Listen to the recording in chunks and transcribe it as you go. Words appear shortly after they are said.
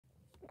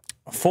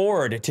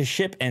Ford to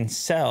ship and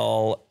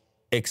sell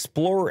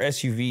Explorer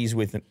SUVs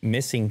with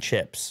missing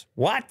chips.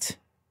 What?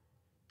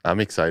 I'm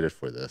excited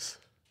for this.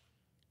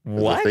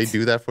 What? If they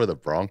do that for the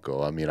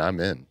Bronco, I mean, I'm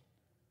in.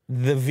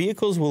 The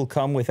vehicles will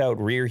come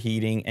without rear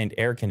heating and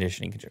air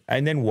conditioning.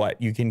 And then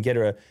what? You'll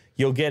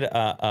get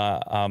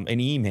an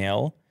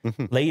email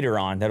later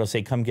on that'll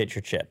say, come get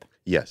your chip.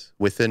 Yes,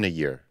 within a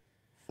year,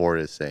 Ford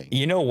is saying.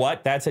 You know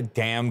what? That's a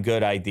damn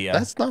good idea.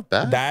 That's not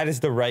bad. That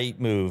is the right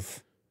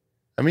move.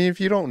 I mean,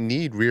 if you don't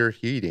need rear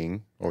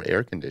heating or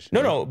air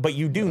conditioning. No, but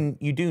you do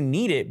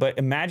need it. But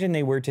imagine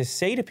they were to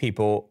say to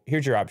people,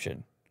 here's your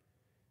option.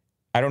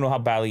 I don't know how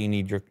badly you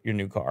need your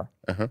new car.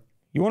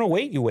 You want to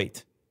wait, you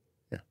wait.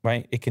 Yeah.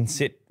 Right? It can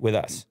sit with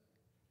us.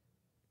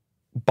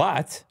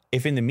 But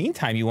if in the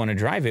meantime you want to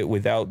drive it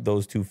without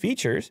those two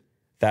features,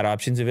 that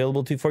option's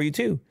available for you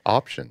too.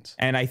 Options.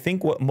 And I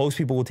think what most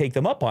people will take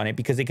them up on it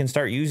because they can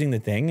start using the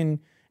thing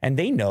and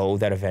they know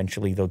that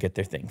eventually they'll get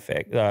their thing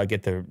fixed,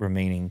 get the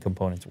remaining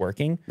components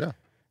working. Yeah.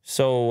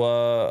 So,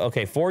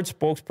 okay, Ford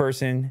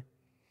spokesperson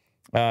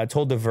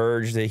told The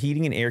Verge that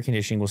heating and air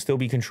conditioning will still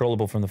be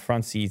controllable from the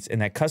front seats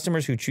and that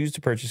customers who choose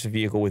to purchase a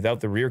vehicle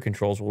without the rear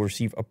controls will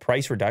receive a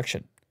price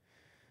reduction.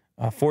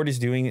 Ford is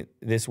doing it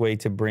this way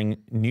to bring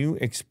new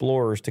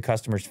Explorers to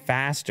customers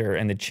faster,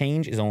 and the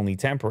change is only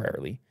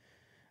temporarily.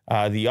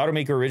 The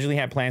automaker originally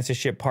had plans to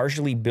ship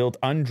partially built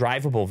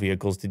undrivable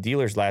vehicles to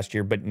dealers last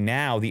year, but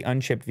now the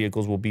unshipped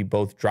vehicles will be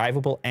both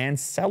drivable and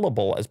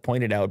sellable, as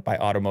pointed out by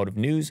Automotive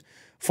News.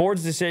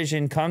 Ford's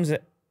decision comes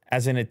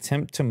as an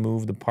attempt to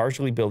move the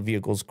partially built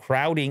vehicles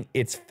crowding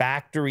its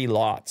factory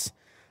lots.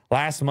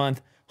 Last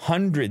month,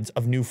 hundreds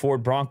of new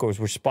Ford Broncos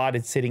were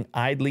spotted sitting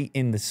idly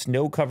in the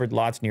snow-covered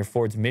lots near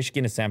Ford's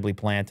Michigan assembly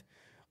plant,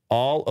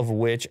 all of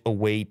which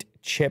await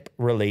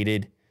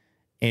chip-related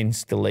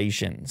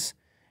installations.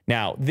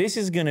 Now, this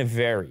is going to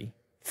vary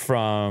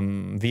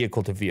from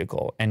vehicle to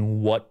vehicle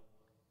and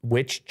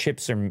which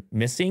chips are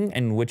missing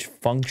and which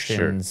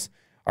functions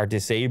are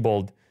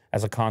disabled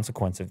as a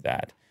consequence of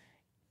that.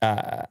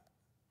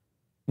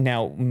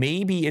 Now,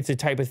 maybe it's a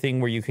type of thing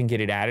where you can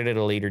get it added at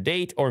a later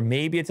date, or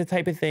maybe it's a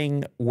type of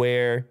thing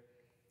where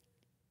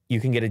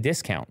you can get a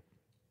discount.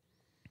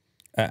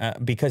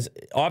 Because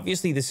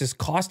obviously this is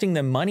costing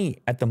them money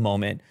at the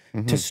moment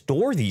to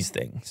store these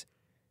things.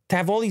 To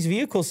have all these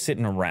vehicles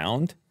sitting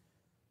around,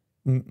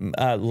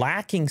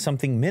 lacking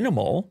something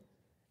minimal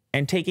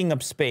and taking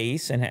up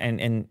space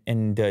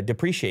and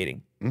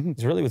depreciating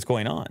is really what's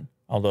going on.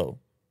 Although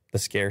the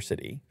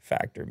scarcity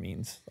factor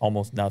means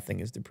almost nothing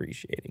is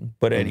depreciating.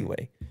 But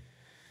anyway,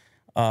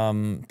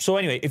 so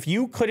anyway,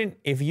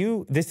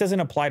 this doesn't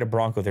apply to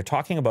Bronco. They're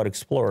talking about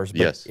Explorers. But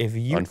yes,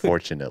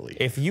 unfortunately.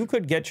 If you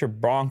could get your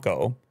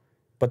Bronco,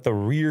 but the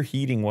rear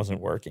heating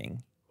wasn't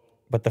working,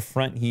 but the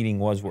front heating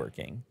was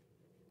working,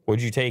 would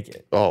you take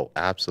it? Oh,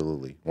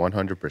 absolutely.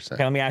 100%.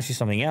 Okay, let me ask you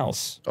something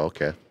else.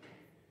 Okay.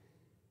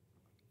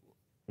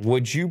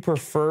 Would you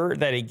prefer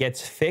that it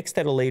gets fixed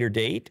at a later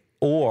date,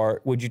 or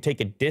would you take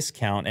a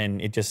discount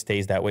and it just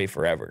stays that way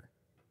forever?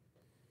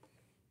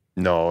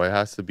 No, it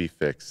has to be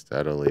fixed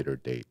at a later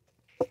date.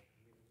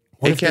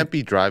 It can't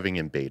be driving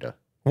in beta.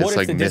 What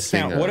if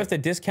the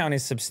discount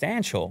is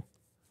substantial?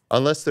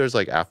 Unless there's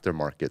like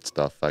aftermarket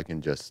stuff, I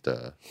can just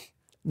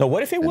no,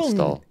 what if it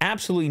install. Will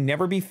absolutely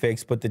never be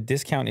fixed, but the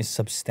discount is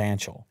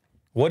substantial?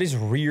 What is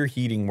rear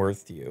heating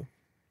worth to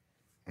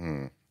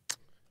you?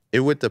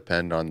 It would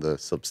depend on the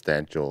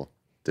substantial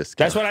discount.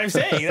 That's what I'm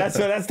saying.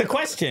 That's the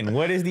question.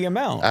 What is the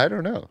amount? I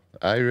don't know.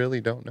 I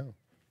really don't know.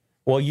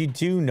 Well, you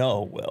do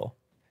know, Will.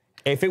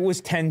 If it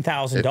was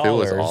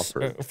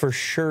 $10,000, for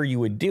sure you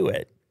would do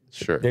it.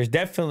 Sure. There's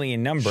definitely a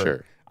number.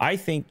 Sure. I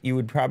think you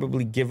would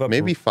probably give up.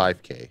 Maybe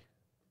 $5K.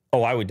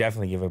 Oh, I would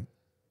definitely give up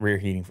rear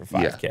heating for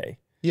 $5K.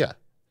 Yeah.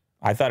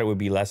 I thought it would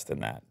be less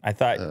than that. I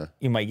thought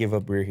you might give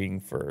up rear heating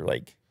for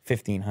like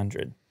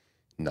 $1,500.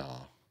 No.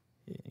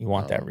 You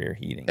want that rear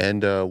heating.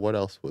 And what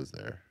else was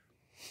there?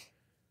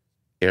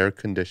 Air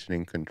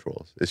conditioning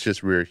controls. It's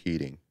just rear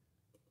heating.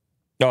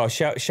 Oh,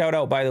 shout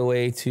out, by the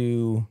way,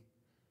 to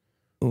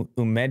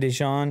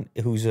Umedijan,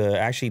 who's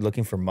actually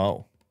looking for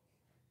Mo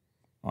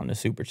on the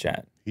super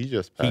chat. He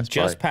just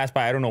passed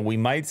by. I don't know. We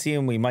might see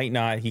him. We might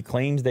not. He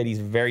claims that he's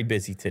very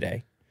busy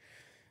today.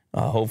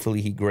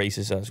 Hopefully he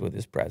graces us with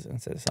his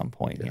presence at some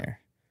point here.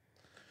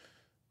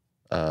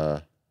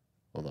 Hold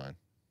on.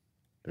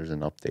 There's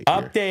an update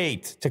here.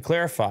 To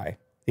clarify,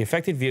 the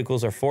affected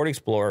vehicles are Ford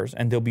Explorers,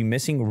 and they'll be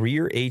missing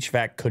rear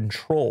HVAC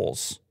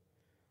controls.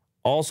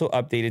 Also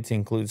updated to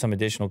include some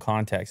additional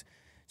context.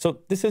 So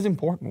this is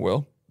important,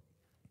 Will.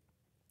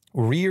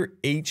 Rear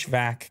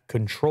HVAC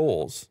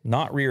controls,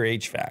 not rear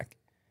HVAC.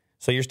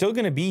 So you're still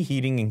going to be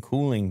heating and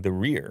cooling the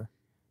rear,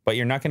 but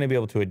you're not going to be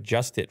able to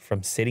adjust it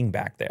from sitting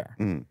back there.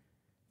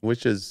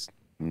 Which is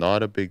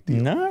not a big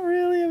deal. Not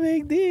really a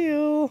big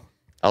deal.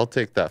 I'll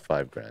take that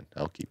 $5,000.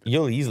 I'll keep it.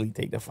 You'll easily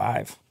take the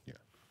 $5,000. Yeah.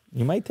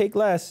 You might take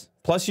less.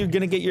 Plus, you're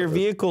going to get your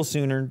vehicle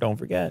sooner. Don't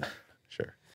forget. Sure.